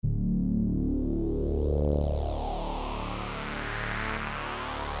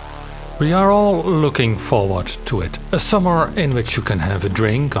We are all looking forward to it. A summer in which you can have a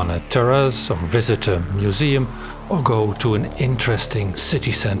drink on a terrace or visit a museum or go to an interesting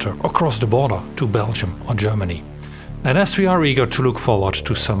city center or cross the border to Belgium or Germany. And as we are eager to look forward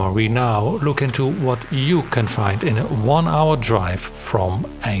to summer, we now look into what you can find in a 1-hour drive from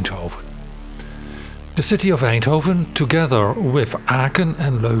Eindhoven. The city of Eindhoven, together with Aken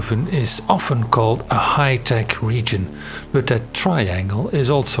and Leuven, is often called a high-tech region, but that triangle is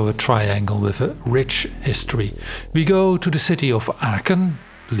also a triangle with a rich history. We go to the city of Aken,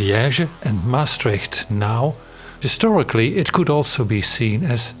 Liège and Maastricht now. Historically, it could also be seen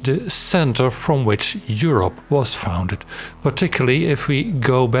as the center from which Europe was founded, particularly if we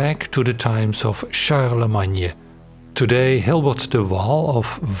go back to the times of Charlemagne. Today, Hilbert de Waal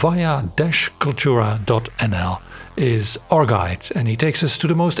of via-cultura.nl is our guide, and he takes us to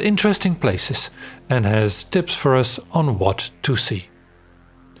the most interesting places and has tips for us on what to see.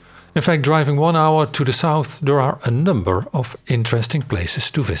 In fact, driving 1 hour to the south, there are a number of interesting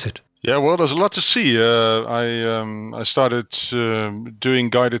places to visit. Yeah, well, there's a lot to see. I started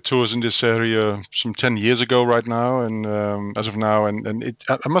doing guided tours in this area some 10 years ago right now, and as of now, and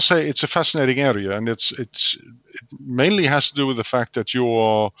I must say it's a fascinating area, and it mainly has to do with the fact that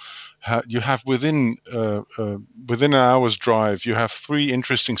you have within an hour's drive, you have 3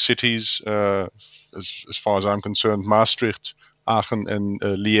 interesting cities, as far as I'm concerned: Maastricht, Aachen, and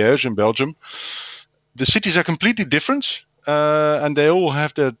Liège in Belgium. The cities are completely different. And they all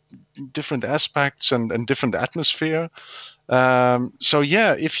have their different aspects and different atmosphere. So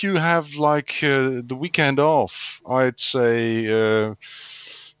yeah, if you have like the weekend off, I'd say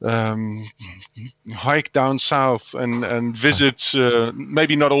hike down south and visit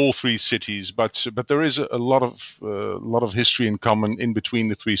maybe not all 3 cities, but there is a lot of history in common in between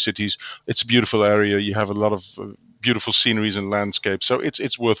the 3 cities. It's a beautiful area. You have a lot of beautiful sceneries and landscapes, so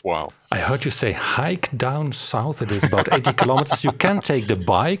it's worthwhile. I heard you say hike down south. It is about 80 kilometers. You can take the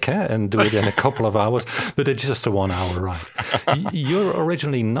bike and do it in a couple of hours, but it's just a 1-hour ride. You're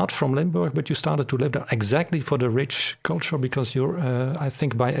originally not from Limburg, but you started to live there exactly for the rich culture because you're, I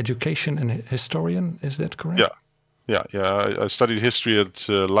think, by education a historian. Is that correct? Yeah. I studied history at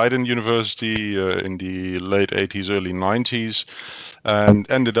Leiden University in the late 80s, early 90s, and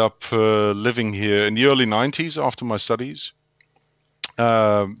ended up living here in the early 90s after my studies.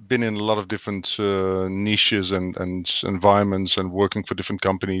 Been in a lot of different niches and environments and working for different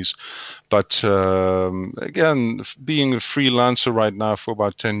companies. But again, being a freelancer right now for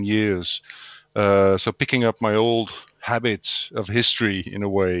about 10 years, so picking up my old habits of history in a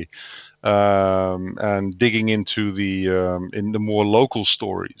way, and digging into the more local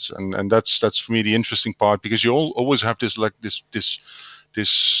stories, and that's for me the interesting part, because you always have this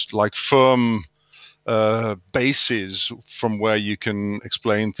firm basis from where you can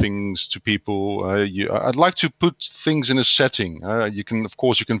explain things to people. I'd like to put things in a setting. You can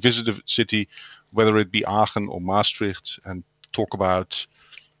visit a city, whether it be Aachen or Maastricht, and talk about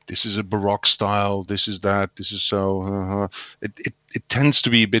this is a Baroque style, this is that, this is so. It tends to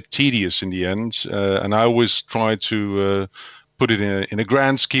be a bit tedious in the end, and I always try to put it in a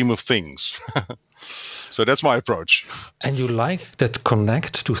grand scheme of things. So that's my approach. And you like that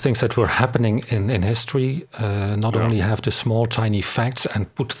connect to things that were happening in history, not only have the small tiny facts and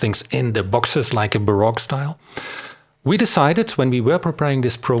put things in the boxes like a Baroque style. We decided when we were preparing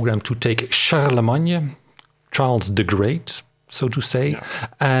this program to take Charlemagne, Charles the Great, so to say,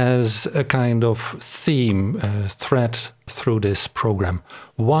 as a kind of theme, thread through this program.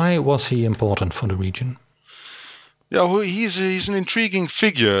 Why was he important for the region? Yeah, well, he's an intriguing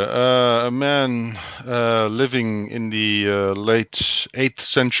figure, a man living in the late 8th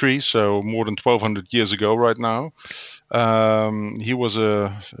century, so more than 1,200 years ago right now. He was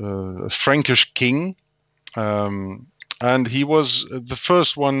a Frankish king, and he was the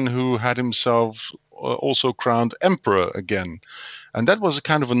first one who had himself also crowned emperor again, and that was a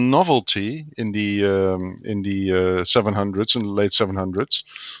kind of a novelty in the 700s, in the late 700s,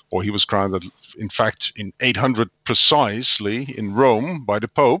 or he was crowned, in fact, in 800 precisely in Rome by the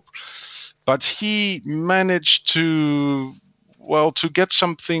Pope. But he managed to get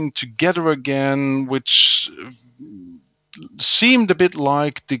something together again, which seemed a bit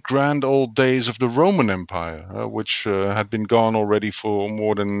like the grand old days of the Roman Empire, which had been gone already for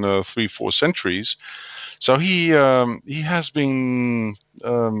more than 3-4 centuries. So he has been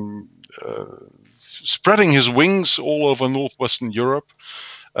spreading his wings all over northwestern Europe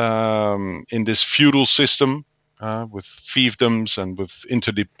in this feudal system with fiefdoms and with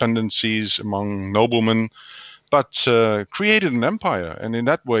interdependencies among noblemen, but created an empire. And in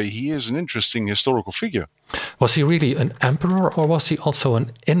that way, he is an interesting historical figure. Was he really an emperor or was he also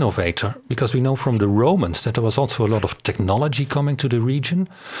an innovator? Because we know from the Romans that there was also a lot of technology coming to the region.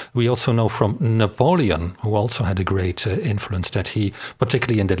 We also know from Napoleon, who also had a great influence, that he,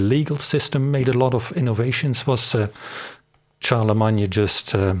 particularly in the legal system, made a lot of innovations. Was Charlemagne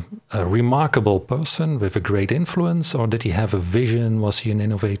just a remarkable person with a great influence, or did he have a vision? Was he an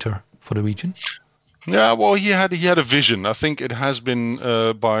innovator for the region? Yeah, well, he had a vision. I think it has been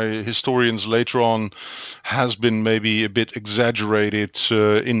by historians later on has been maybe a bit exaggerated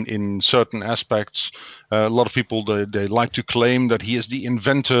in certain aspects. A lot of people they like to claim that he is the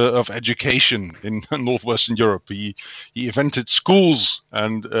inventor of education in northwestern Europe. He invented schools,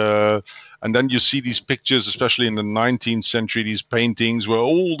 and then you see these pictures, especially in the 19th century, these paintings where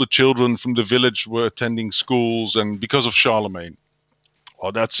all the children from the village were attending schools, and because of Charlemagne.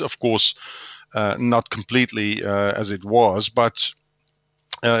 Well, that's of course. Not completely as it was, but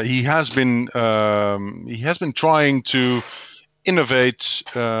he has been trying to innovate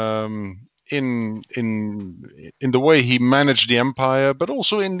in the way he managed the empire, but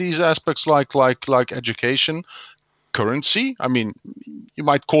also in these aspects like education, currency. I mean, you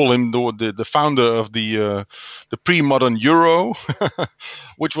might call him the founder of the pre-modern euro,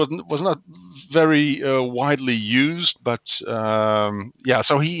 which was not very widely used, but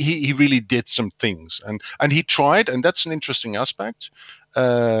so he really did some things, and he tried, and that's an interesting aspect.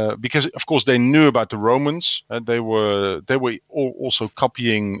 Because of course they knew about the Romans, and they were also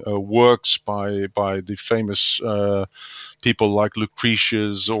copying works by the famous people like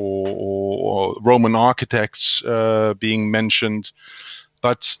Lucretius or Roman architects being mentioned,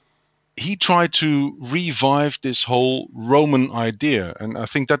 but he tried to revive this whole Roman idea, and I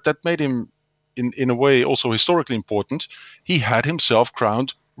think that made him in a way also historically important. He had himself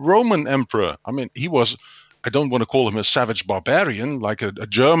crowned Roman emperor. I mean, he was. I don't want to call him a savage barbarian like a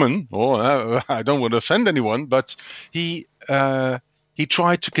German, or I don't want to offend anyone, but he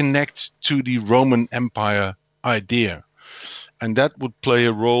tried to connect to the Roman Empire idea, and that would play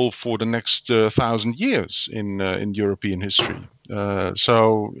a role for the next 1,000 years in European history.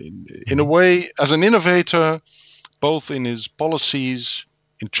 So, in a way, as an innovator, both in his policies,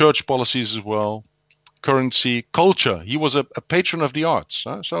 in church policies as well, currency, culture. He was a patron of the arts.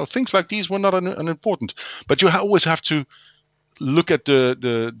 So things like these were not unimportant. But you always have to look at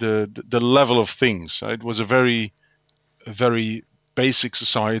the level of things. It was a very basic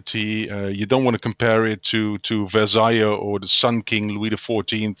society. You don't want to compare it to Versailles or the Sun King Louis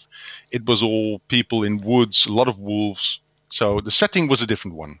XIV. It was all people in woods, a lot of wolves. So the setting was a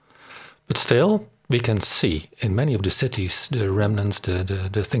different one. But still, we can see in many of the cities the remnants,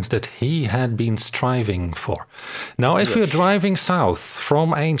 the things that he had been striving for. Now, if we're driving south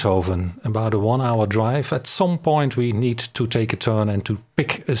from Eindhoven, about a 1-hour drive, at some point we need to take a turn and to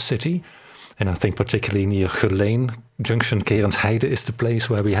pick a city. And I think particularly near Geleen, Junction Kerensheide is the place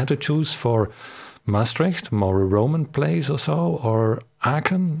where we had to choose for Maastricht, more a Roman place or so, or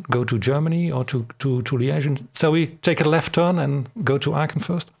Aachen, go to Germany, or to Liège. So we take a left turn and go to Aachen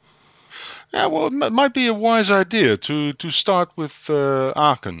first? Yeah, well, it might be a wise idea to start with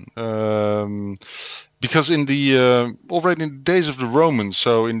Aachen, because in the already in the days of the Romans,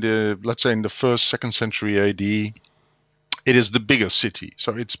 so in the let's say in the 1st, 2nd century AD, it is the biggest city.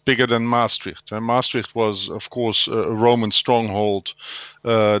 So it's bigger than Maastricht. And Maastricht was, of course, a Roman stronghold.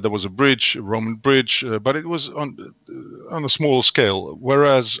 There was a bridge, a Roman bridge, but it was on a smaller scale.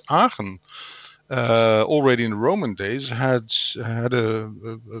 Whereas Aachen, already in the Roman days, had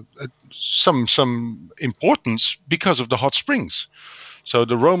some importance because of the hot springs. So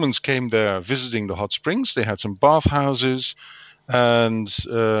the Romans came there visiting the hot springs. They had some bathhouses, and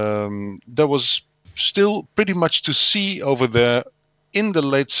there was still pretty much to see over there in the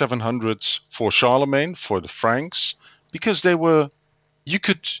late 700s for Charlemagne, for the Franks, because they were. You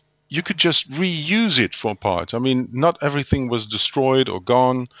could just reuse it for a part. I mean, not everything was destroyed or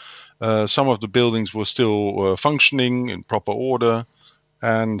gone. Some of the buildings were still functioning in proper order.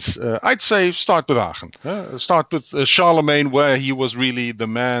 And I'd say start with Aachen. Start with Charlemagne, where he was really the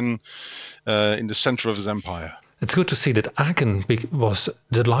man in the center of his empire. It's good to see that Aachen was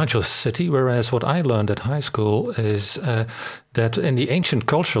the largest city, whereas what I learned at high school is that in the ancient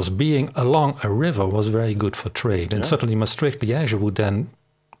cultures, being along a river was very good for trade. And certainly Maastricht, Liège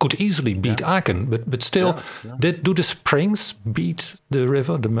could easily beat Aachen, but still, do the springs beat the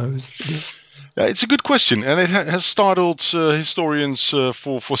river the most? It's a good question, and it has startled historians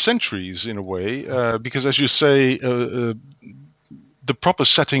for centuries in a way, because as you say, the proper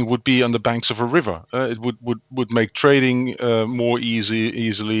setting would be on the banks of a river. It would make trading more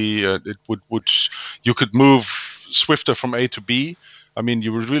easily. You could move swifter from A to B. I mean,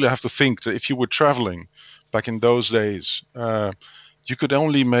 you would really have to think that if you were traveling back in those days, you could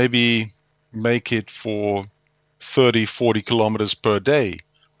only maybe make it for 30, 40 kilometers per day.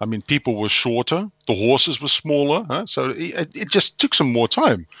 I mean, people were shorter, the horses were smaller, so it just took some more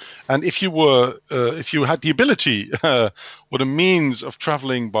time. And if you had the ability or the means of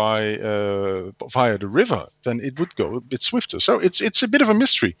traveling via the river, then it would go a bit swifter. So it's a bit of a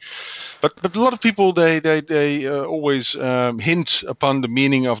mystery. But a lot of people they always hint upon the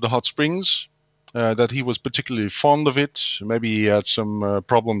meaning of the hot springs. That he was particularly fond of it. Maybe he had some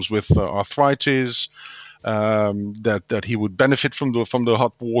problems with arthritis. That he would benefit from the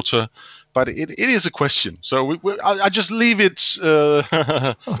hot water, but it is a question. So I just leave it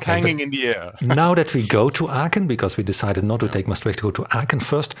hanging in the air. Now that we go to Aachen, because we decided not to take Maastricht, to go to Aachen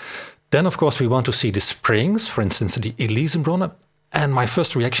first, then of course we want to see the springs, for instance, the Elisenbronn. And my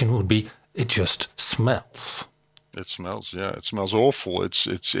first reaction would be, it just smells. It smells, yeah. It smells awful. It's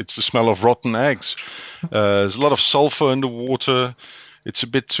the smell of rotten eggs. There's a lot of sulfur in the water. It's a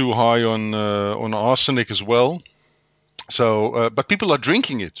bit too high on arsenic as well. So, but people are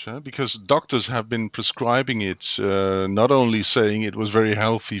drinking it because doctors have been prescribing it, not only saying it was very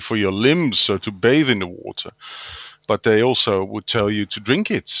healthy for your limbs, so to bathe in the water, but they also would tell you to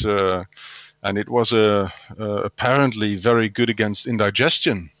drink it. And it was apparently very good against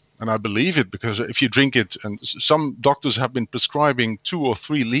indigestion. And I believe it, because if you drink it, and some doctors have been prescribing 2 or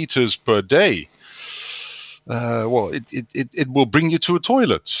 3 liters per day, it will bring you to a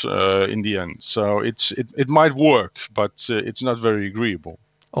toilet in the end. So it might work, but it's not very agreeable.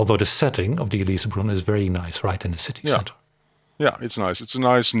 Although the setting of the Elisenbronn is very nice, right in the city center. Yeah, it's nice. It's a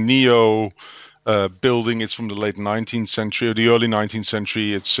nice neo building. It's from the late 19th century or the early 19th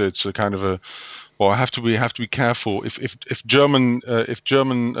century. It's a kind of a. Well, I have to be careful. If German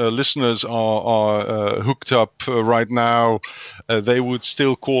listeners are hooked up right now, they would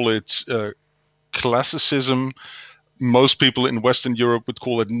still call it classicism. Most people in Western Europe would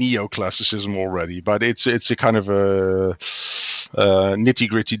call it neoclassicism already, but it's a kind of a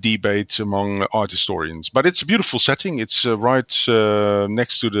nitty-gritty debate among art historians. But it's a beautiful setting. It's right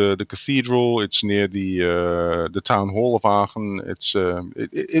next to the cathedral. It's near the town hall of Aachen.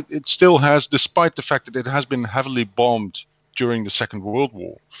 It still has, despite the fact that it has been heavily bombed during the Second World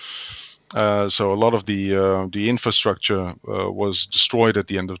War. So a lot of the infrastructure was destroyed at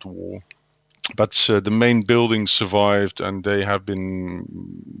the end of the war. But the main buildings survived, and they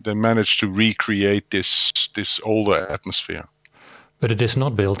managed to recreate this older atmosphere. But it is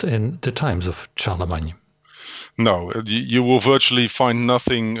not built in the times of Charlemagne. No, you will virtually find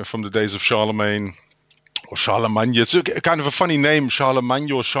nothing from the days of Charlemagne or Charlemagne. It's a kind of a funny name,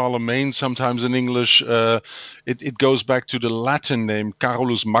 Charlemagne or Charlemagne, sometimes in English. It goes back to the Latin name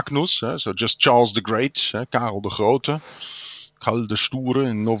Carolus Magnus, so just Charles the Great, Karel de Grote. Karl de Stoere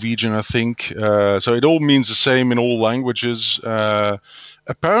in Norwegian, I think. So it all means the same in all languages.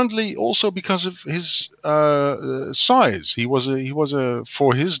 Apparently, also because of his size, he was a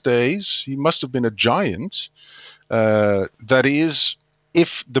for his days he must have been a giant. That is,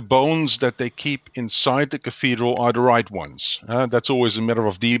 if the bones that they keep inside the cathedral are the right ones. That's always a matter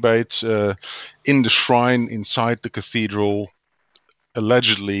of debate. In the shrine inside the cathedral,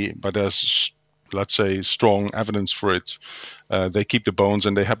 allegedly, but there's, let's say, strong evidence for it. They keep the bones,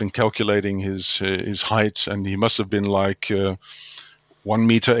 and they have been calculating his height, and he must have been like 1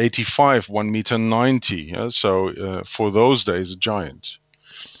 meter 85, 1 meter 90. So for those days, a giant.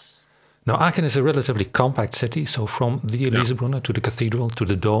 Now, Aachen is a relatively compact city, so from the Elisenbronn to the cathedral to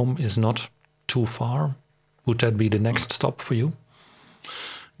the dome is not too far. Would that be the next stop for you?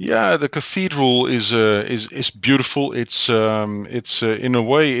 Yeah, the cathedral is beautiful. It's in a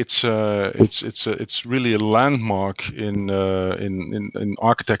way it's really a landmark in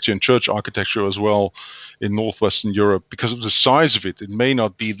architecture and church architecture as well in northwestern Europe because of the size of it. It may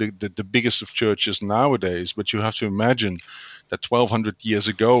not be the biggest of churches nowadays, but you have to imagine that 1,200 years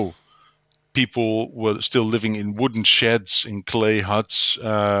ago, people were still living in wooden sheds, in clay huts,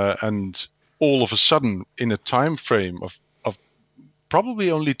 and all of a sudden, in a time frame of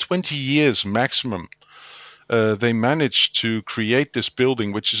probably only 20 years maximum, they managed to create this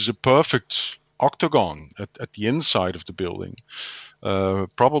building, which is a perfect octagon at the inside of the building.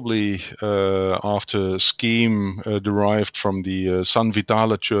 Probably after a scheme derived from the San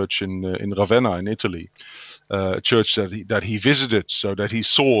Vitale church in Ravenna in Italy, a church that he visited, so that he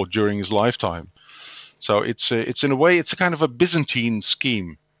saw during his lifetime. So it's in a way it's a kind of a Byzantine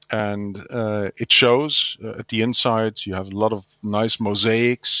scheme. And it shows at the inside. You have a lot of nice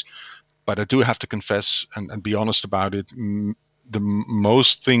mosaics, but I do have to confess and be honest about it. The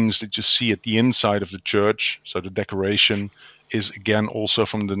most things that you see at the inside of the church, so the decoration, is again also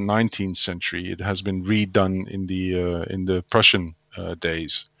from the 19th century. It has been redone in the Prussian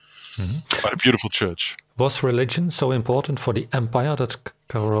days. But a beautiful church. Was religion so important for the empire that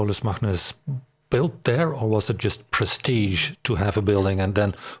Carolus Magnus built there, or was it just prestige to have a building, and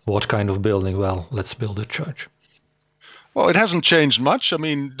then what kind of building? Well, let's build a church. Well, it hasn't changed much. I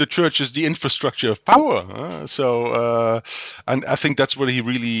mean, the church is the infrastructure of power. And I think that's what he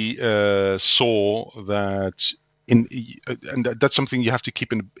really saw, that and that's something you have to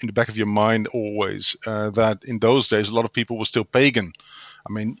keep in the back of your mind always, that in those days, a lot of people were still pagan.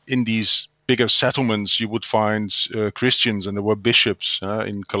 I mean, in these bigger settlements, you would find Christians, and there were bishops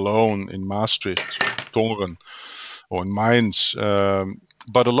in Cologne, in Maastricht, Tongeren, or in Mainz.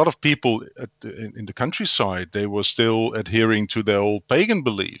 But a lot of people in the countryside, they were still adhering to their old pagan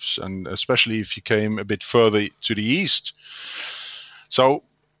beliefs, and especially if you came a bit further to the east. So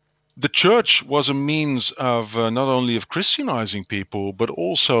the church was a means of not only of Christianizing people, but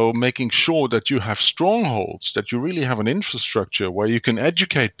also making sure that you have strongholds, that you really have an infrastructure where you can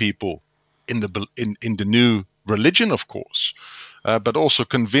educate people in the new religion, of course, but also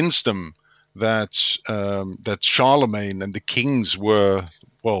convince them that Charlemagne and the kings were,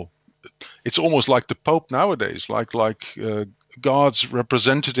 well, it's almost like the Pope nowadays, like God's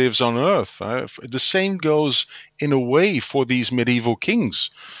representatives on earth. The same goes in a way for these medieval kings.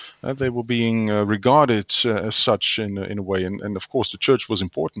 They were being regarded as such in a way, and of course the church was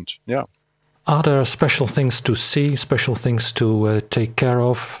important. Yeah. Are there special things to see, special things to take care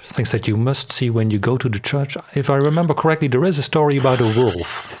of, things that you must see when you go to the church? If I remember correctly, there is a story about a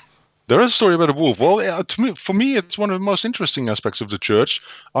wolf. There is a story about a wolf. Well, for me, it's one of the most interesting aspects of the church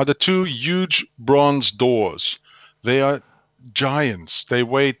are the two huge bronze doors. They are giants. They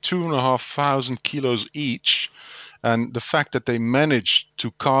weigh 2,500 kilos each. And the fact that they managed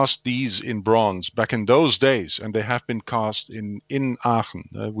to cast these in bronze back in those days, and they have been cast in Aachen,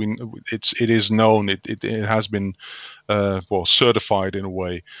 it is known, it has been certified in a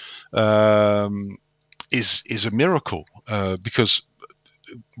way, is a miracle, because,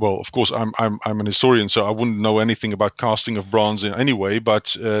 well, of course, I'm an historian, so I wouldn't know anything about casting of bronze in any way,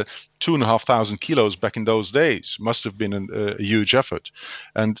 but 2,500 kilos back in those days must have been a huge effort.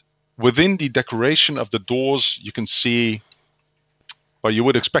 And within the decoration of the doors, you can see, well, you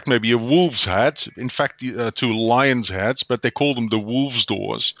would expect maybe a wolf's head. In fact, two lions' heads, but they call them the wolf's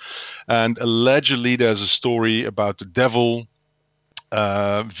doors. And allegedly, there's a story about the devil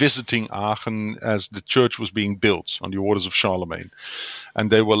visiting Aachen as the church was being built on the orders of Charlemagne, and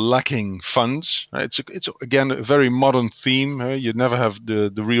they were lacking funds. It's again a very modern theme. You never have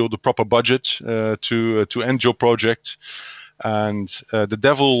the proper budget to end your project. And the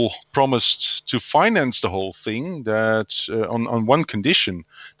devil promised to finance the whole thing, that on one condition,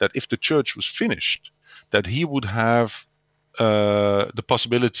 that if the church was finished, that he would have the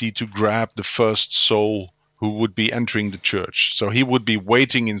possibility to grab the first soul who would be entering the church. So he would be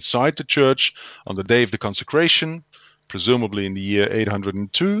waiting inside the church on the day of the consecration, presumably in the year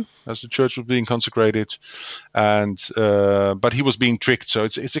 802, as the church was being consecrated. And but he was being tricked. So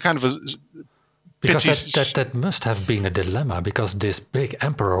it's a kind of a... Because that must have been a dilemma, because this big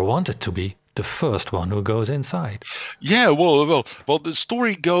emperor wanted to be the first one who goes inside. Yeah, well, the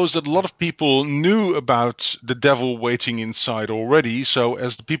story goes that a lot of people knew about the devil waiting inside already. So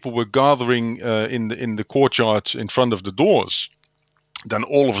as the people were gathering in the courtyard in front of the doors, then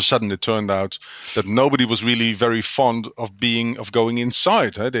all of a sudden it turned out that nobody was really very fond of going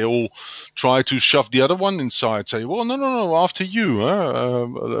inside. They all tried to shove the other one inside, say, well, no, after you.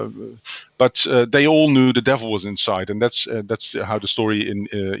 But they all knew the devil was inside, and that's how the story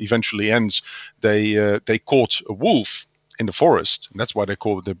eventually ends. They caught a wolf in the forest, and that's why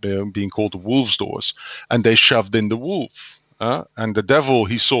they're being called the wolf's doors, and they shoved in the wolf. And the devil,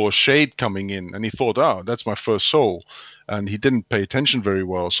 he saw a shade coming in, and he thought, oh, that's my first soul. And he didn't pay attention very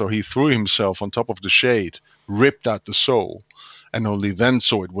well, so he threw himself on top of the shade, ripped out the soul, and only then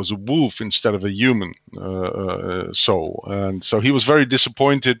saw it was a wolf instead of a human soul. And so he was very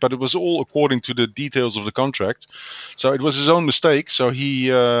disappointed, but it was all according to the details of the contract. So it was his own mistake. So he,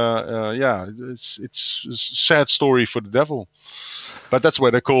 it's a sad story for the devil. But that's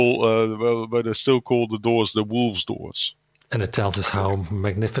why they still call the doors the wolf's doors. And it tells us how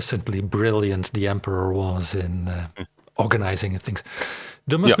magnificently brilliant the emperor was in organizing things.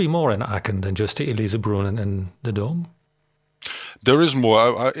 There must be more in Aachen than just the Elisabrunnen and the Dome. There is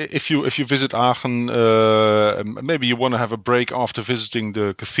more. If you visit Aachen, maybe you want to have a break after visiting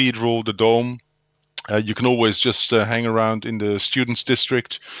the cathedral, the Dome. You can always just hang around in the students'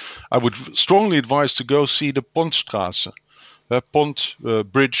 district. I would strongly advise to go see the Pontstraße. pont,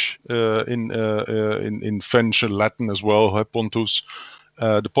 bridge in French and Latin as well, pontus.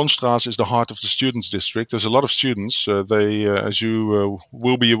 The Pontstraße is the heart of the students' district. There's a lot of students. They, as you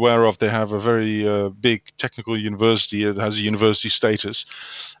will be aware of, they have a very big technical university. It has a university status.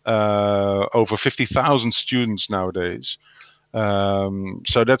 Over 50,000 students nowadays.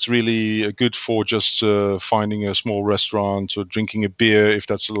 So that's really good for just finding a small restaurant or drinking a beer if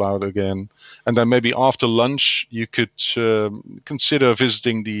that's allowed again. And then maybe after lunch, you could consider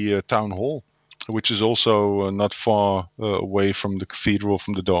visiting the town hall, which is also not far away from the cathedral,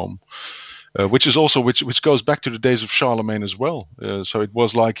 from the dome, which goes back to the days of Charlemagne as well. So it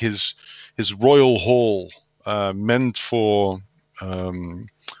was like his royal hall, meant for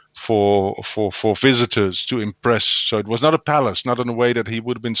visitors to impress. So it was not a palace, not in a way that he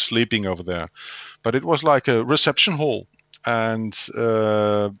would have been sleeping over there, but it was like a reception hall. And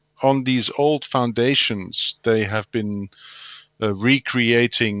on these old foundations, they have been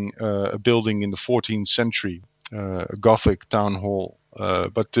recreating a building in the 14th century, a Gothic town hall.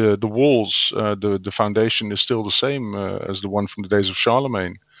 But the walls, the foundation is still the same as the one from the days of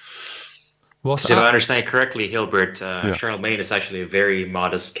Charlemagne. So if I understand correctly, Hilbert, Charlemagne is actually a very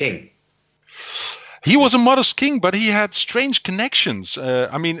modest king. He was a modest king, but he had strange connections.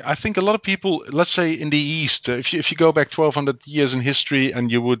 I mean, I think a lot of people, let's say in the East, if you go back 1,200 years in history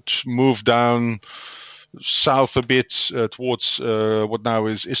and you would move down south a bit towards what now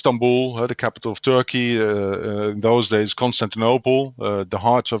is Istanbul, the capital of Turkey, in those days Constantinople, the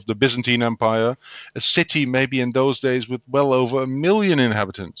heart of the Byzantine Empire, a city maybe in those days with well over 1 million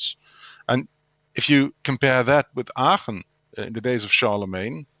inhabitants. And if you compare that with Aachen in the days of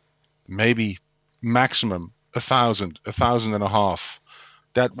Charlemagne, maybe maximum 1,000, 1,500.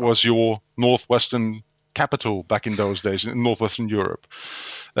 That was your northwestern capital back in those days in northwestern Europe.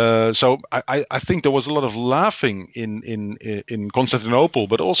 So I think there was a lot of laughing in Constantinople,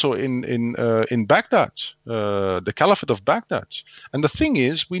 but also in Baghdad, the Caliphate of Baghdad. And the thing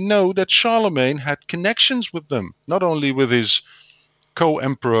is, we know that Charlemagne had connections with them, not only with his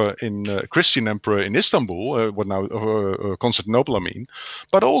co-emperor Christian emperor in Istanbul, what now Constantinople, I mean,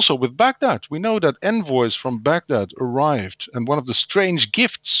 but also with Baghdad. We know that envoys from Baghdad arrived, and one of the strange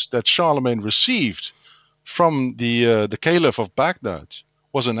gifts that Charlemagne received from the Caliph of Baghdad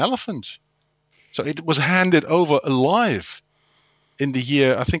was an elephant. So it was handed over alive in the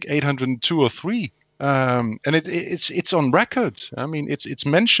year, I think, 802 or 3. And it's on record. I mean, it's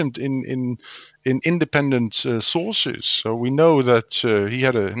mentioned in independent sources. So we know that he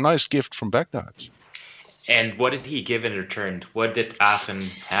had a nice gift from Baghdad. And what did he give in return? What did Aachen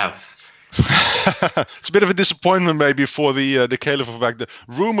have? It's a bit of a disappointment maybe for the Caliph of Baghdad.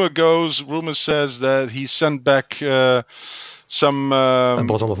 Rumor says that he sent back some a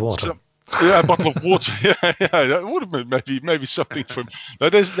bottle of water. A bottle of water. yeah, that would have been maybe something from.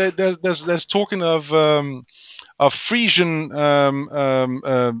 But there's talking of Frisian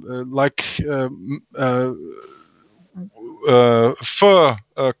fur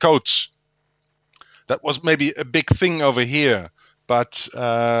coats. That was maybe a big thing over here. But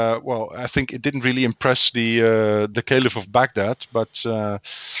I think it didn't really impress the Caliph of Baghdad. But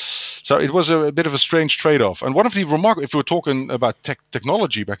so it was a bit of a strange trade-off. And one of the remarkable, if we were talking about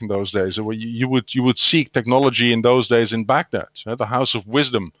technology back in those days, you would seek technology in those days in Baghdad, the House of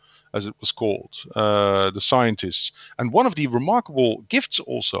Wisdom, as it was called, the scientists. And one of the remarkable gifts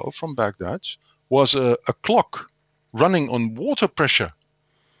also from Baghdad was a clock running on water pressure.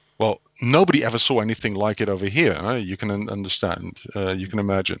 Well, nobody ever saw anything like it over here. You can understand, you can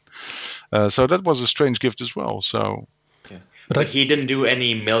imagine. So that was a strange gift as well. So, okay. But he didn't do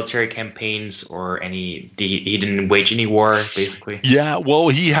any military campaigns or he didn't wage any war, basically. Yeah, well,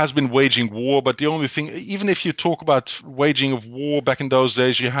 he has been waging war, but the only thing, even if you talk about waging of war back in those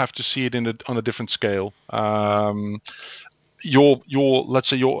days, you have to see it on a different scale. Let's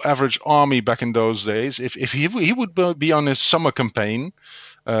say your average army back in those days, if he would be on his summer campaign.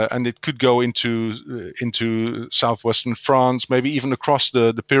 And it could go into southwestern France, maybe even across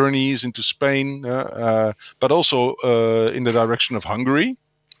the Pyrenees into Spain, but also in the direction of Hungary.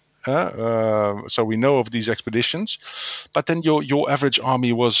 So we know of these expeditions. But then your average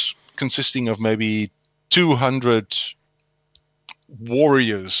army was consisting of maybe 200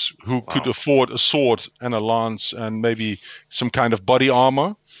 warriors who could afford a sword and a lance and maybe some kind of body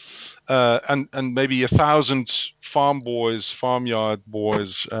armor. And maybe 1,000 farmyard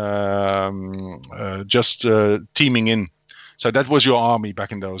boys, just teaming in. So that was your army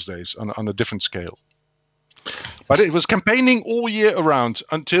back in those days on a different scale. But it was campaigning all year around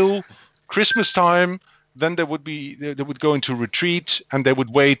until Christmas time. Then they would go into retreat, and they would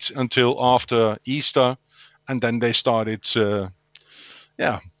wait until after Easter, and then they started,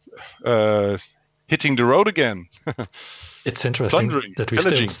 hitting the road again. It's interesting Plundering, that we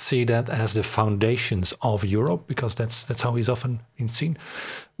pillaging. still see that as the foundations of Europe, because that's how he's often been seen.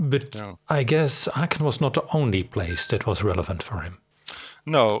 But Yeah. I guess Aachen was not the only place that was relevant for him.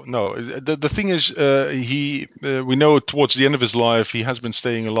 No. The thing is, we know towards the end of his life, he has been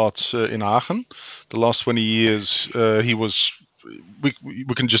staying a lot in Aachen. The last 20 years, he was.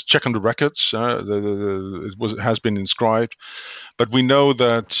 We can just check on the records. It has been inscribed, but we know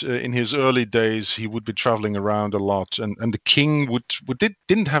that in his early days he would be traveling around a lot, and the king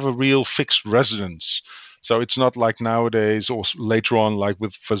didn't have a real fixed residence. So it's not like nowadays, or later on, like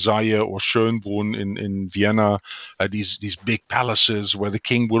with Versailles or Schönbrunn in Vienna, these big palaces where the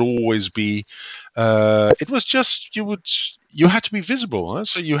king would always be. It was just you had to be visible, huh?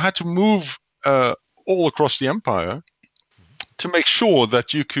 So you had to move all across the empire to make sure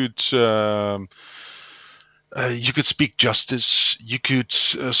that you could speak justice, you could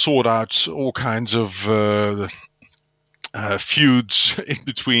sort out all kinds of feuds in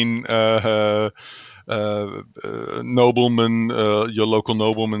between noblemen, your local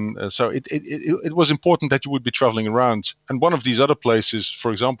noblemen. So it was important that you would be traveling around. And one of these other places,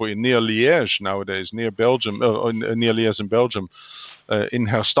 for example, near Liège nowadays, near Belgium, near Liège in Belgium, in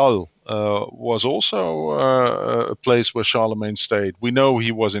Herstal, was also a place where Charlemagne stayed. We know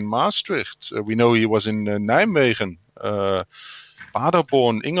he was in Maastricht. We know he was in Nijmegen,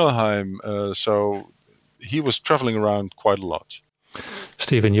 Paderborn, Ingelheim. So he was traveling around quite a lot.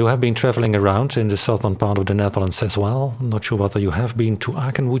 Steven, you have been traveling around in the southern part of the Netherlands as well. I'm not sure whether you have been to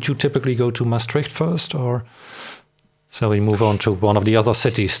Aachen. Would you typically go to Maastricht first, or shall we move on to one of the other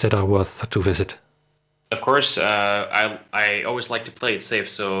cities that are worth to visit? Of course, I always like to play it safe.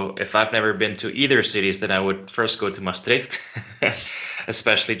 So if I've never been to either cities, then I would first go to Maastricht.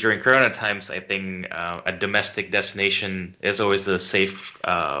 Especially during Corona times, I think a domestic destination is always the safe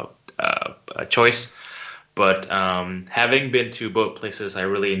choice. But having been to both places, I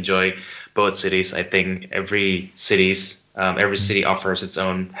really enjoy both cities. I think every city has its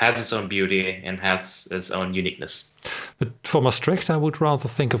own beauty and has its own uniqueness. But for Maastricht, I would rather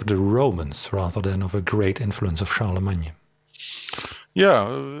think of the Romans rather than of a great influence of Charlemagne. Yeah,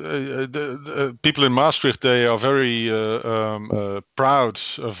 the people in Maastricht, they are very proud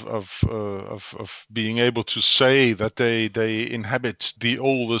of being able to say that they inhabit the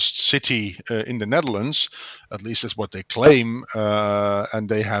oldest city in the Netherlands. At least that's what they claim, and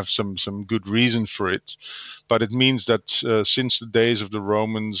they have some good reason for it. But it means that since the days of the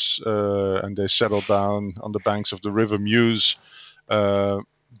Romans, and they settled down on the banks of the River Meuse,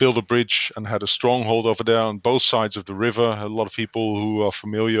 built a bridge and had a stronghold over there on both sides of the river. A lot of people who are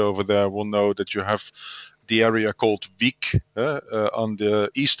familiar over there will know that you have the area called Wiek on the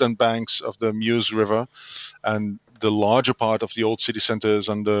eastern banks of the Meuse River, and the larger part of the old city center is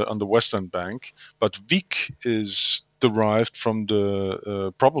on the western bank. But Wiek is derived from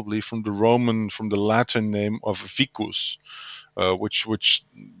probably from the Latin name of Vicus, which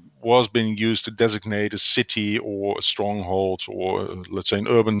was being used to designate a city or a stronghold or, let's say, an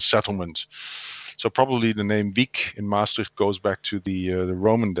urban settlement. So probably the name Wiek in Maastricht goes back to the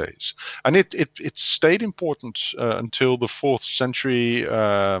Roman days. And it stayed important until the 4th century.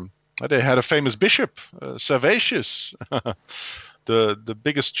 They had a famous bishop, Servatius. The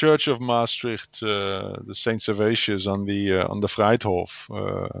biggest church of Maastricht, the Saint Servatius on the Vrijthof,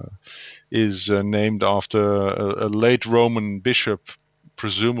 is named after a late Roman bishop,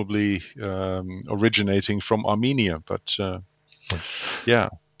 presumably originating from Armenia, but yeah.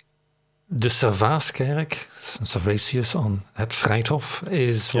 The Servaaskerk, Servatius on het Vrijthof,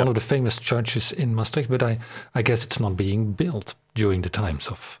 is one of the famous churches in Maastricht, but I guess it's not being built during the times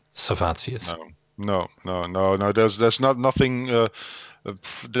of Servatius. No. There's nothing.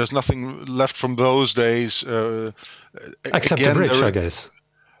 There's nothing left from those days. Except the bridge, I guess.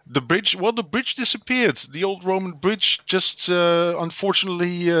 The bridge disappeared. The old Roman bridge just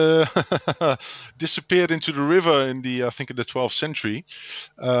unfortunately disappeared into the river in the 12th century,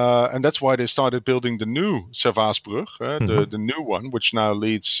 and that's why they started building the new Servaasbrug, the new one, which now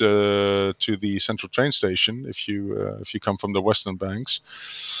leads to the central train station if you come from the western banks.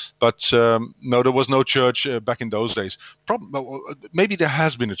 But no, there was no church back in those days. Maybe there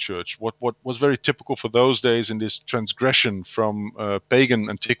has been a church. What was very typical for those days in this transgression from pagan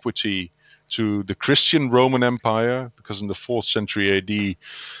antiquity to the Christian Roman Empire, because in the 4th century AD,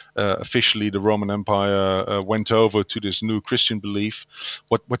 officially the Roman Empire went over to this new Christian belief.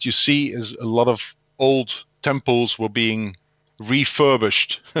 What you see is a lot of old temples were being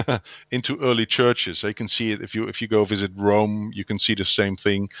refurbished into early churches. So you can see it if you go visit Rome, you can see the same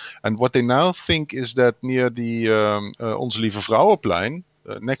thing. And what they now think is that near the Onze Lieve Vrouwenplein,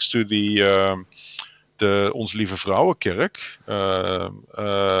 next to the Onze Lieve Vrouwenkerk,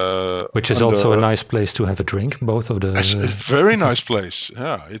 which is also a nice place to have a drink. Both of the it's a very nice place.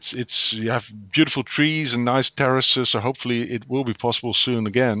 Yeah, it's you have beautiful trees and nice terraces. So hopefully it will be possible soon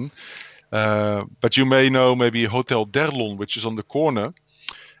again. But you may know maybe Hotel Derlon, which is on the corner.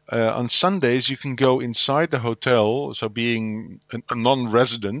 On Sundays, you can go inside the hotel, so being a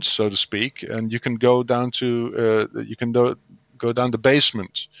non-resident, so to speak, and you can go down to go down the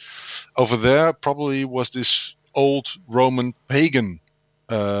basement. Over there, probably was this old Roman pagan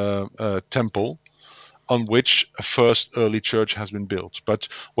temple, on which a first early church has been built. But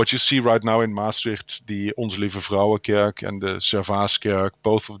what you see right now in Maastricht, the Onze Lieve Vrouwenkerk and the Servaaskerk,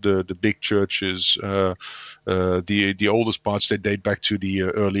 both of the big churches, the oldest parts, they date back to the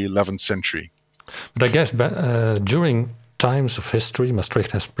early 11th century. But I guess during times of history,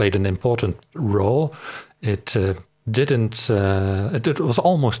 Maastricht has played an important role. It was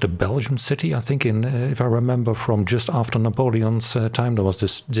almost a Belgian city, I think, if I remember, from just after Napoleon's time, there was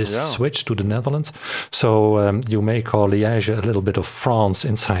this switch to the Netherlands. So you may call Liège a little bit of France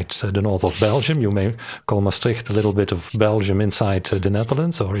inside the north of Belgium. You may call Maastricht a little bit of Belgium inside the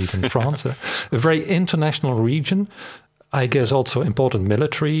Netherlands, or even France. A very international region. I guess also important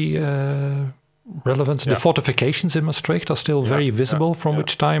military relevance. Yeah. The fortifications in Maastricht are still very visible. From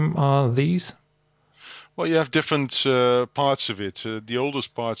which time are these? Well, you have different parts of it. The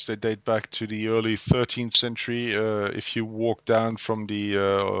oldest parts, they date back to the early 13th century. If you walk down from the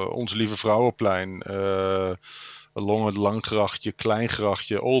Onze Lieve Vrouwenplein, along het Langgrachtje,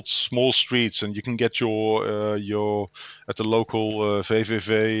 Kleingrachtje, old small streets, and you can get your at the local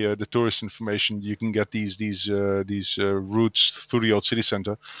VVV, the tourist information. You can get these routes through the old city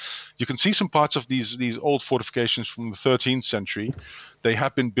center. You can see some parts of these old fortifications from the 13th century. They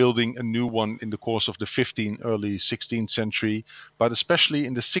have been building a new one in the course of the early 16th century, but especially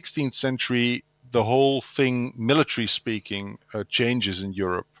in the 16th century, the whole thing, military speaking, changes in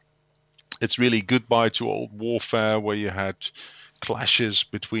Europe. It's really goodbye to old warfare where you had clashes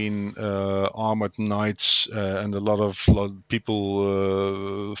between armored knights and a lot of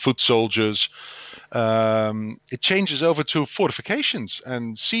people, foot soldiers. It changes over to fortifications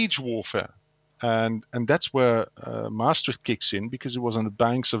and siege warfare. And that's where Maastricht kicks in, because it was on the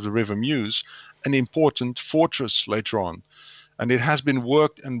banks of the River Meuse, an important fortress later on. And it has been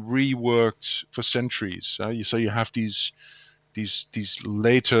worked and reworked for centuries. So you have these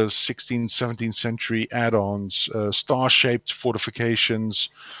later 16th, 17th century add-ons, star-shaped fortifications,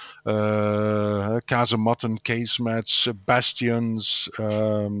 casematten, casemates, bastions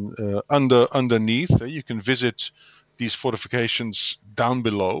underneath. You can visit these fortifications down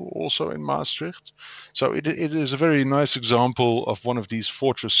below, also in Maastricht. So it is a very nice example of one of these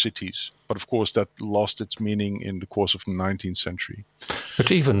fortress cities. But of course, that lost its meaning in the course of the 19th century.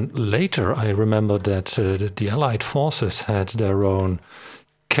 But even later, I remember that the Allied forces had their own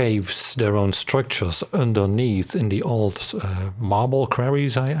caves, their own structures underneath in the old marble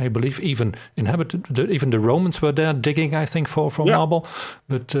quarries, I believe. Even the Romans were there digging, I think, for marble.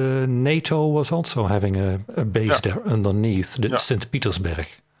 But NATO was also having a base there underneath St. Petersburg.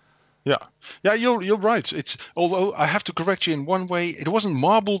 Yeah, you're right. Although I have to correct you in one way, it wasn't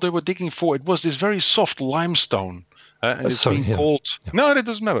marble they were digging for. It was this very soft limestone. And it's called... Yeah. No, it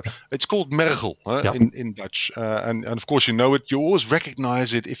doesn't matter. It's called mergel in Dutch. And of course, you know it. You always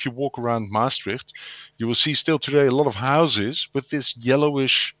recognize it if you walk around Maastricht. You will see still today a lot of houses with this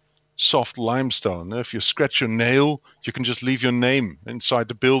yellowish, soft limestone. If you scratch your nail, you can just leave your name inside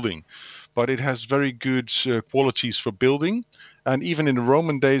the building. But it has very good qualities for building. And even in the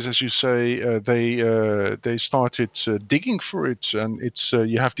Roman days, as you say, they started digging for it. And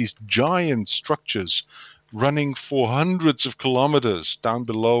you have these giant structures running for hundreds of kilometers down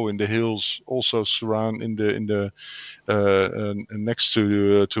below in the hills, also surround in the next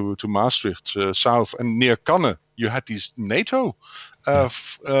to Maastricht south, and near Cannes you had these NATO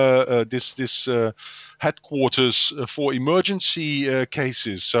this headquarters for emergency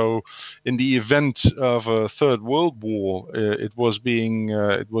cases. So in the event of a Third World War, it was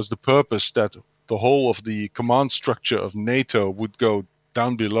the purpose that the whole of the command structure of NATO would go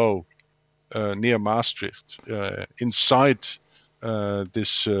down below near Maastricht, inside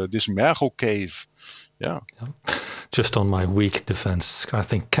this Mergel cave. Yeah. just on my weak defense, I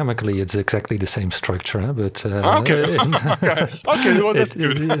think chemically it's exactly the same structure, but Okay, well that's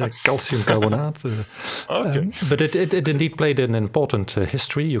good. Calcium carbonate. Okay. But it indeed played an important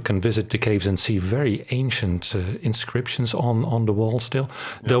history. You can visit the caves and see very ancient inscriptions on the wall still.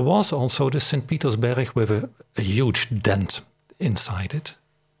 Yeah. There was also the St. Petersberg with a huge dent inside it.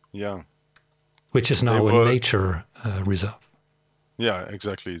 Yeah. Which is now a nature reserve. Yeah,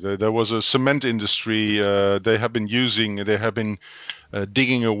 exactly. There was a cement industry. They have been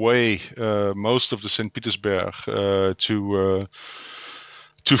digging away most of the St. Petersburg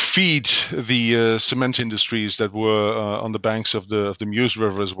to feed the cement industries that were on the banks of the Meuse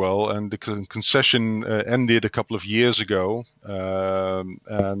River as well. And the concession ended a couple of years ago,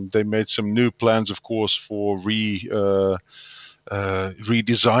 and they made some new plans, of course, for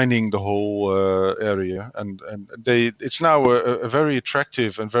redesigning the whole area, and it's now a very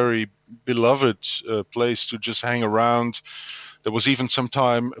attractive and very beloved place to just hang around. There was even some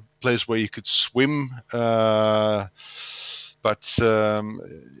time a place where you could swim, but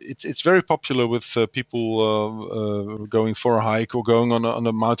it's very popular with people going for a hike or going on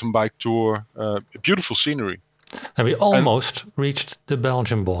a mountain bike tour. Beautiful scenery. And we almost reached the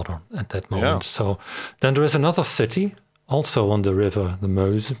Belgian border at that moment. Yeah. So then there is another city also on the river, the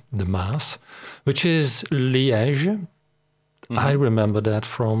Meuse, the Maas, which is Liège. Mm-hmm. I remember that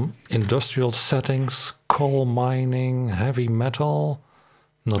from industrial settings, coal mining, heavy metal,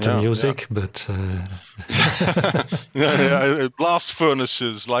 not the music, but... blast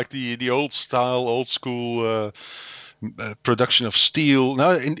furnaces, like the old style, old school production of steel.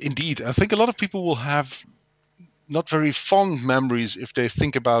 No, indeed, I think a lot of people will have not very fond memories if they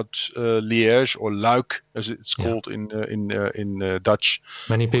think about Liège or Luik, as it's called in Dutch.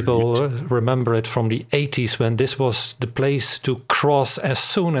 Many people remember it from the 80s when this was the place to cross as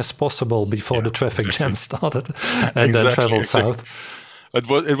soon as possible before the traffic jam started, and then travel south.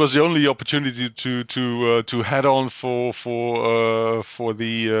 It was the only opportunity to head on for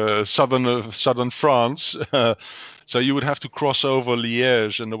the southern France. So you would have to cross over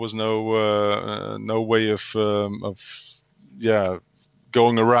Liège, and there was no way of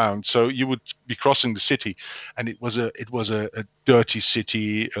going around. So you would be crossing the city, and it was a dirty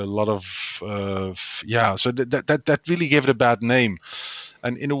city. A lot of So that really gave it a bad name,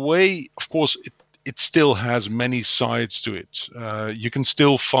 and in a way, of course, it still has many sides to it. You can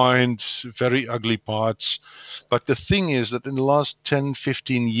still find very ugly parts. But the thing is that in the last 10,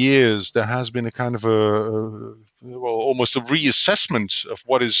 15 years, there has been a kind of almost a reassessment of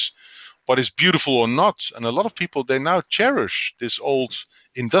what is beautiful or not. And a lot of people, they now cherish this old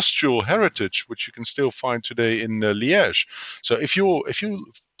industrial heritage, which you can still find today in Liège. So if you,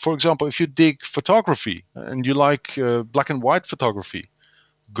 for example, if you dig photography and you like black and white photography,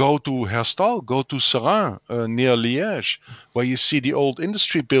 go to Herstal, go to Seraing near Liège, where you see the old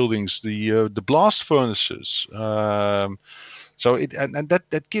industry buildings, the blast furnaces. So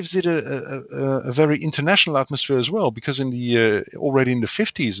that gives it a very international atmosphere as well, because already in the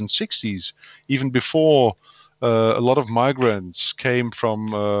 50s and 60s, even before a lot of migrants came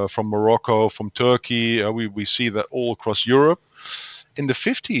from Morocco, from Turkey, we see that all across Europe. In the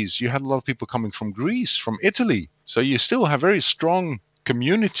 50s, you had a lot of people coming from Greece, from Italy. So you still have very strong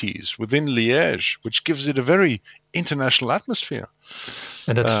communities within Liège, which gives it a very international atmosphere.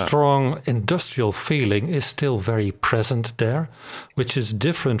 And that strong industrial feeling is still very present there, which is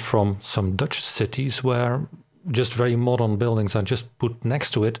different from some Dutch cities where just very modern buildings are just put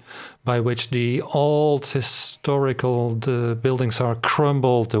next to it, by which the old the buildings are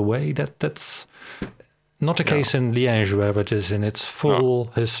crumbled away. That's not the case in Liège, where it is in its full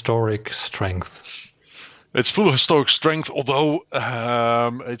historic strength. It's full of historic strength, although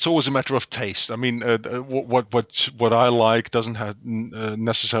it's always a matter of taste. I mean, what I like doesn't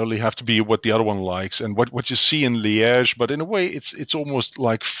necessarily have to be what the other one likes, and what you see in Liège. But in a way, it's almost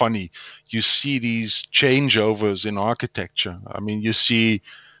like funny. You see these changeovers in architecture. I mean, you see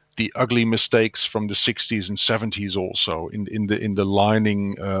the ugly mistakes from the 60s and 70s also in the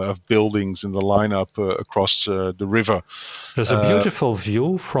lining of buildings, in the lineup across the river. There's a beautiful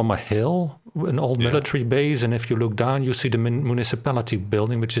view from a hill, an old military base, and if you look down, you see the municipality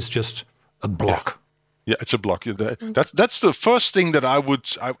building, which is just a block. Yeah, it's a block. That's the first thing that I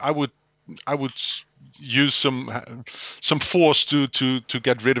would use some force to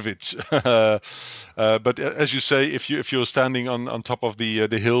get rid of it. But as you say, if you're standing on top of the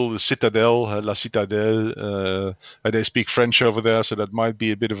hill, the Citadelle, La Citadelle, they speak French over there, so that might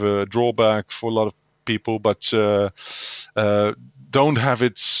be a bit of a drawback for a lot of people. But don't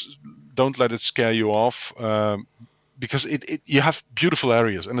let it scare you off. because you have beautiful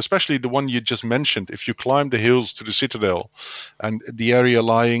areas, and especially the one you just mentioned. If you climb the hills to the citadel, and the area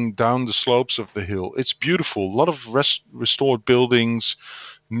lying down the slopes of the hill, it's beautiful. A lot of restored buildings,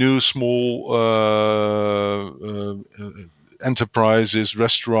 new small enterprises,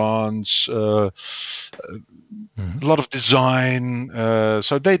 restaurants, a lot of design.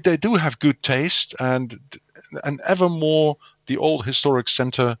 So they do have good taste, and ever more the old historic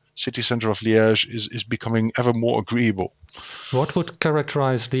city center of Liège is becoming ever more agreeable. What would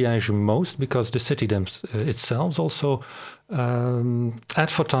characterize Liège most? Because the city itself also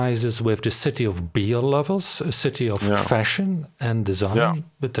advertises with the city of beer lovers, a city of fashion and design,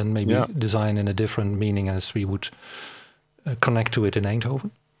 but then maybe design in a different meaning as we would connect to it in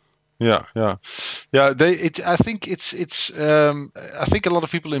Eindhoven. I think I think a lot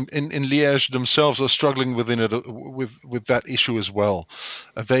of people in Liège themselves are struggling with that issue as well.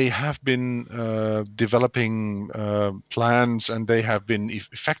 They have been developing plans, and they have been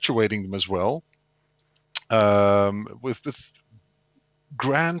effectuating them as well, with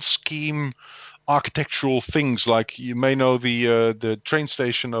grand scheme architectural things, like you may know the train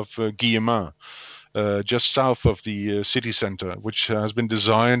station of Guillemin. Just south of the city center, which has been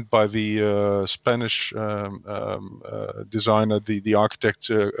designed by the Spanish designer, the architect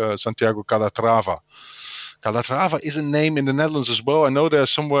Santiago Calatrava. Calatrava is a name in the Netherlands as well. I know there's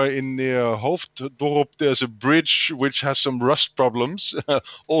somewhere in near Hoofddorp, there's a bridge which has some rust problems,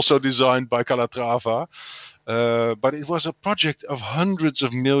 also designed by Calatrava. But it was a project of hundreds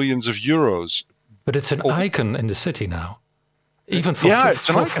of millions of euros. But it's an icon in the city now. Even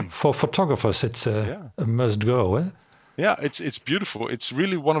for photographers, it's a must go. Eh? Yeah, it's beautiful. It's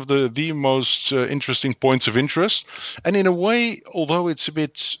really one of the most interesting points of interest, and in a way, although it's a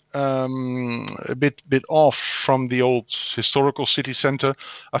bit off from the old historical city center,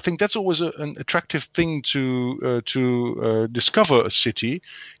 I think that's always an attractive thing to discover a city.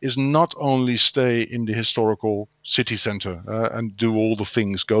 Is not only stay in the historical city center and do all the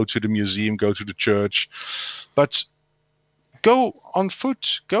things, go to the museum, go to the church, but go on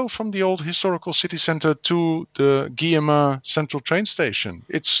foot, go from the old historical city center to the Guillemin Central train station.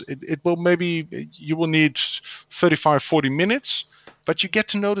 It will you will need 35-40 minutes, but you get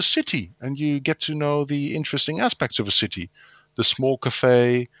to know the city, and you get to know the interesting aspects of a city. The small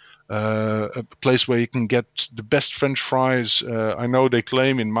cafe, a place where you can get the best French fries. I know they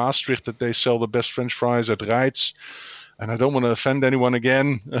claim in Maastricht that they sell the best French fries at Rijts, and I don't want to offend anyone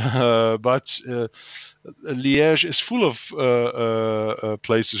again, but Liège is full of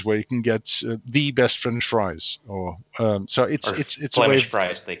places where you can get the best French fries, so it's Flemish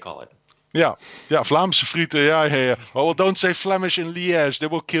fries, they call it. Yeah, Vlaamse frieten. Yeah. Well, don't say Flemish in Liège; they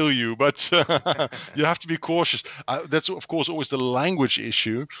will kill you. But you have to be cautious. That's of course always the language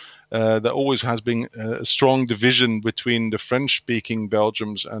issue. There always has been a strong division between the French-speaking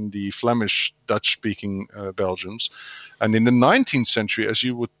Belgians and the Flemish, Dutch-speaking Belgians. And in the 19th century, as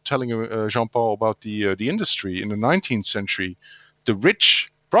you were telling Jean-Paul about the industry, in the 19th century, the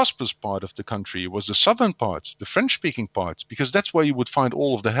rich, prosperous part of the country was the southern part, the French-speaking part, because that's where you would find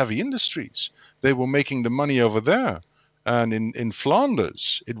all of the heavy industries. They were making the money over there. And in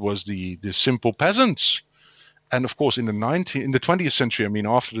Flanders, it was the simple peasants. And of course, in the 20th century, I mean,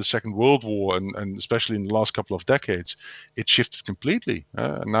 after the Second World War, and especially in the last couple of decades, it shifted completely.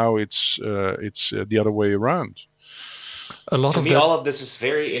 Now it's the other way around. All of this is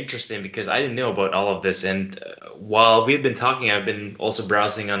very interesting because I didn't know about all of this. And while we've been talking, I've been also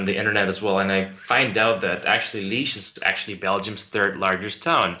browsing on the internet as well. And I find out that actually Liège is actually Belgium's third largest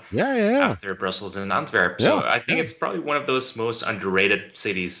town. After Brussels and Antwerp. So I think it's probably one of those most underrated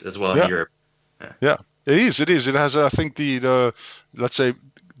cities as well in Europe. Yeah, it is. It has, I think, the let's say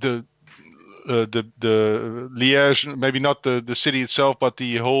the Liège, maybe not the city itself, but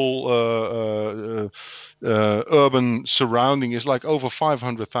the whole urban surrounding is like over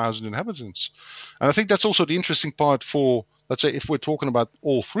 500,000 inhabitants. And I think that's also the interesting part for, let's say, if we're talking about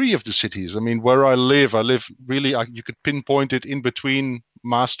all three of the cities. I mean, where I live really, you could pinpoint it in between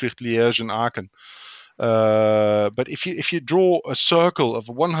Maastricht, Liège, and Aachen. But if you draw a circle of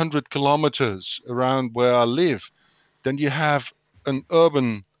 100 kilometers around where I live, then you have an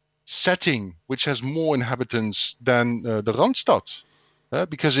urban setting which has more inhabitants than the Randstad.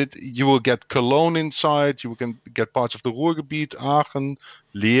 Because you will get Cologne inside, you can get parts of the Ruhrgebiet, Aachen,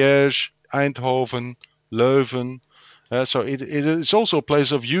 Liège, Eindhoven, Leuven. So it is also a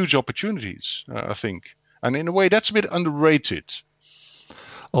place of huge opportunities, I think. And in a way, that's a bit underrated.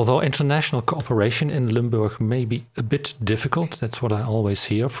 Although international cooperation in Limburg may be a bit difficult, that's what I always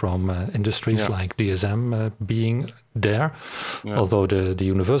hear from industries like DSM being there. Yeah. Although the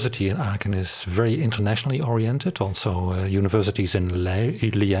university in Aachen is very internationally oriented, also universities in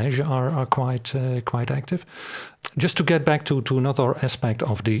Liège are quite active. Just to get back to another aspect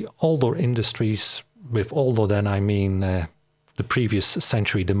of the older industries, with older then I mean the previous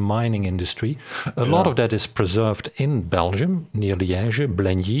century, the mining industry. A lot of that is preserved in Belgium, near Liège,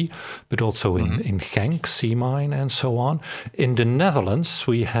 Blengy, but also in Genk, Sea Mine, and so on. In the Netherlands,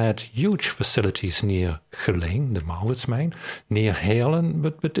 we had huge facilities near Geleen, the Mauritsmijn, near Heerlen,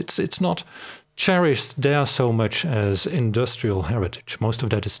 but it's not cherished there so much as industrial heritage. Most of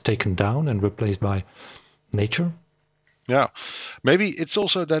that is taken down and replaced by nature. Yeah, maybe it's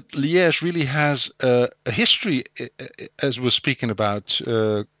also that Liège really has a history, as we're speaking about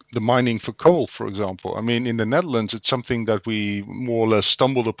the mining for coal, for example. I mean, in the Netherlands, it's something that we more or less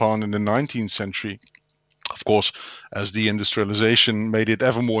stumbled upon in the 19th century. Of course, as the industrialization made it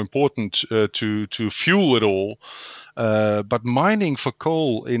ever more important to fuel it all. But mining for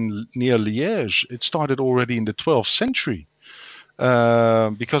coal near Liège, it started already in the 12th century.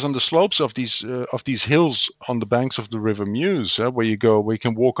 Because on the slopes of these hills on the banks of the River Meuse, where you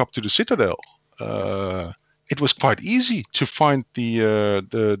can walk up to the citadel, it was quite easy to find the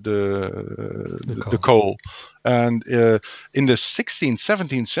coal. And in the 16th,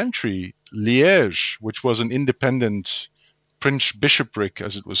 17th century, Liège, which was an independent Prince bishopric,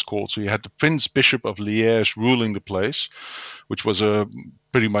 as it was called. So you had the Prince Bishop of Liège ruling the place, which was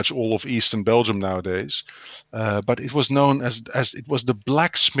pretty much all of Eastern Belgium nowadays. But it was known as it was the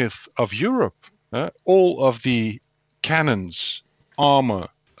blacksmith of Europe. All of the cannons, armor,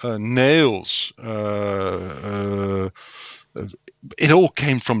 nails, it all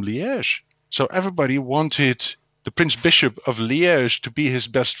came from Liège. So everybody wanted the Prince Bishop of Liège to be his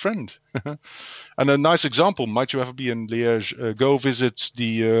best friend. And a nice example, might you ever be in Liège, go visit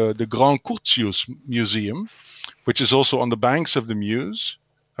the Grand Curtius Museum, which is also on the banks of the Meuse.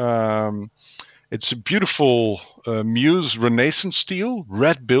 It's a beautiful Meuse Renaissance style,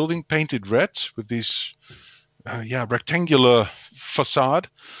 red building, painted red, with these rectangular facade.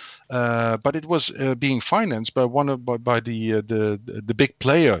 But it was being financed by the big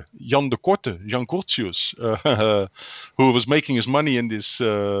player, Jan de Korte, Jan Curtius, who was making his money in this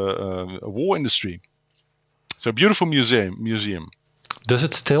war industry. So beautiful museum. Does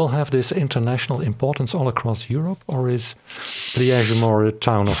it still have this international importance all across Europe, or is Liège more a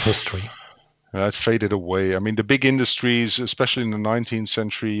town of history? It faded away. I mean, the big industries, especially in the 19th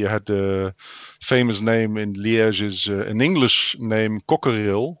century, you had the famous name in Liège is an English name,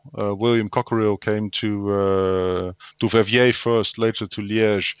 Cockerill. William Cockerill came to Verviers first, later to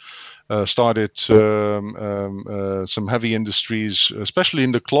Liège. Started some heavy industries, especially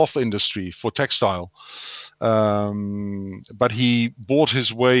in the cloth industry for textile. But he bought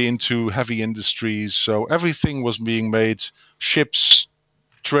his way into heavy industries. So everything was being made, ships,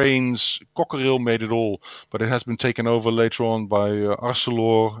 trains. Cockerill made it all, but it has been taken over later on by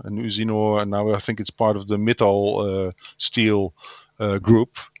Arcelor and Usinor, and now I think it's part of the Mittal steel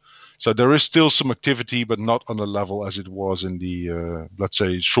group. So there is still some activity, but not on the level as it was in the, let's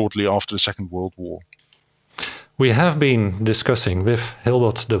say, shortly after the Second World War. We have been discussing with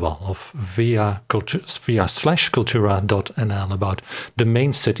Hilbert de Waal of via/cultura.nl about the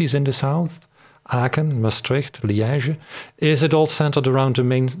main cities in the south, Aachen, Maastricht, Liège. Is it all centered around the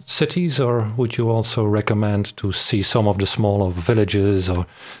main cities, or would you also recommend to see some of the smaller villages, or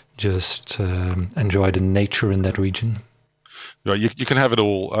just enjoy the nature in that region? Yeah, you can have it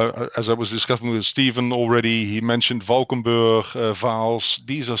all. As I was discussing with Stephen already, he mentioned Valkenburg, Vaals.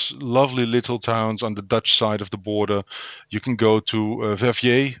 These are lovely little towns on the Dutch side of the border. You can go to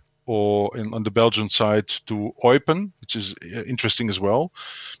Verviers, or on the Belgian side to Eupen, which is interesting as well,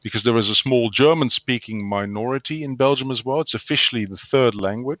 because there is a small German-speaking minority in Belgium as well. It's officially the third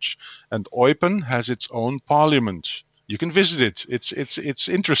language, and Eupen has its own parliament. You can visit it. It's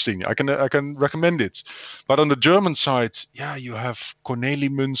interesting. I can recommend it. But on the German side, you have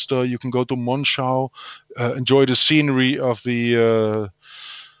Cornelimünster. You can go to Monschau, enjoy the scenery of the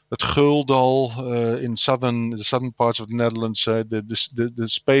Geuldal in the southern parts of the Netherlands. The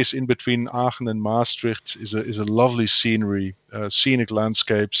space in between Aachen and Maastricht is a lovely scenery, scenic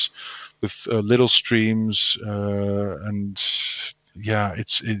landscapes with little streams, and yeah,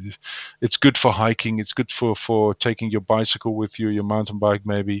 it's good for hiking. It's good for taking your bicycle with you, your mountain bike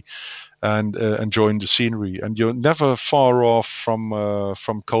maybe, and enjoying the scenery. And you're never far off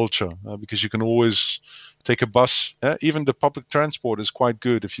from culture because you can always take a bus. Even the public transport is quite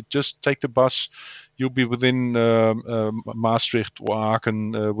good. If you just take the bus, you'll be within Maastricht or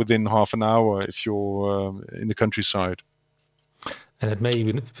Aachen within half an hour if you're in the countryside. And it may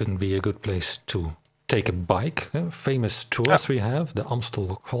even be a good place to take a bike. Famous tours we have, the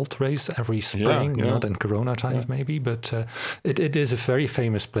Amstel Gold Race every spring, not in Corona times maybe, but it is a very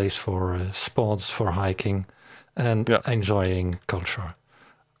famous place for sports, for hiking, and enjoying culture.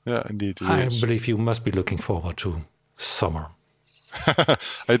 Yeah, indeed. I believe you must be looking forward to summer.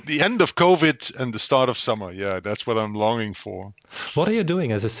 At the end of COVID and the start of summer, that's what I'm longing for. What are you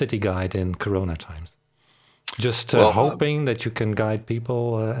doing as a city guide in Corona times? Just hoping that you can guide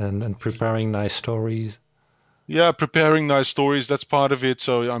people and preparing nice stories? Yeah, preparing nice stories, that's part of it.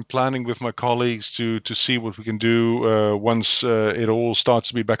 So I'm planning with my colleagues to see what we can do once it all starts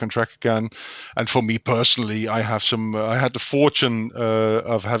to be back on track again. And for me personally, I had the fortune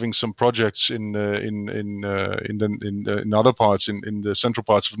of having some projects in other parts, in the central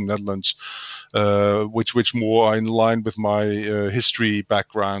parts of the Netherlands, which more are in line with my history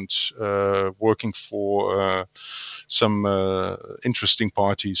background, working for some interesting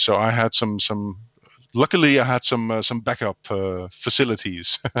parties. So I had luckily, I had some backup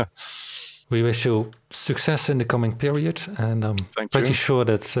facilities. We wish you success in the coming period, and I'm pretty sure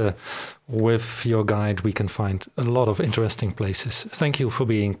that with your guide we can find a lot of interesting places. Thank you for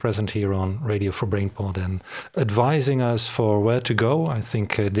being present here on Radio for BrainPod and advising us for where to go. I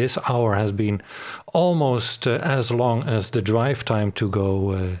think this hour has been almost as long as the drive time to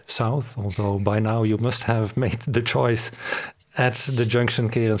go south, although by now you must have made the choice at the junction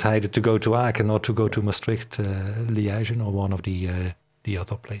Kerensheide to go to Aachen or to go to Maastricht, Liège, or one of the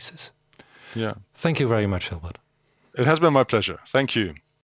other places. Yeah. Thank you very much, Hilbert. It has been my pleasure. Thank you.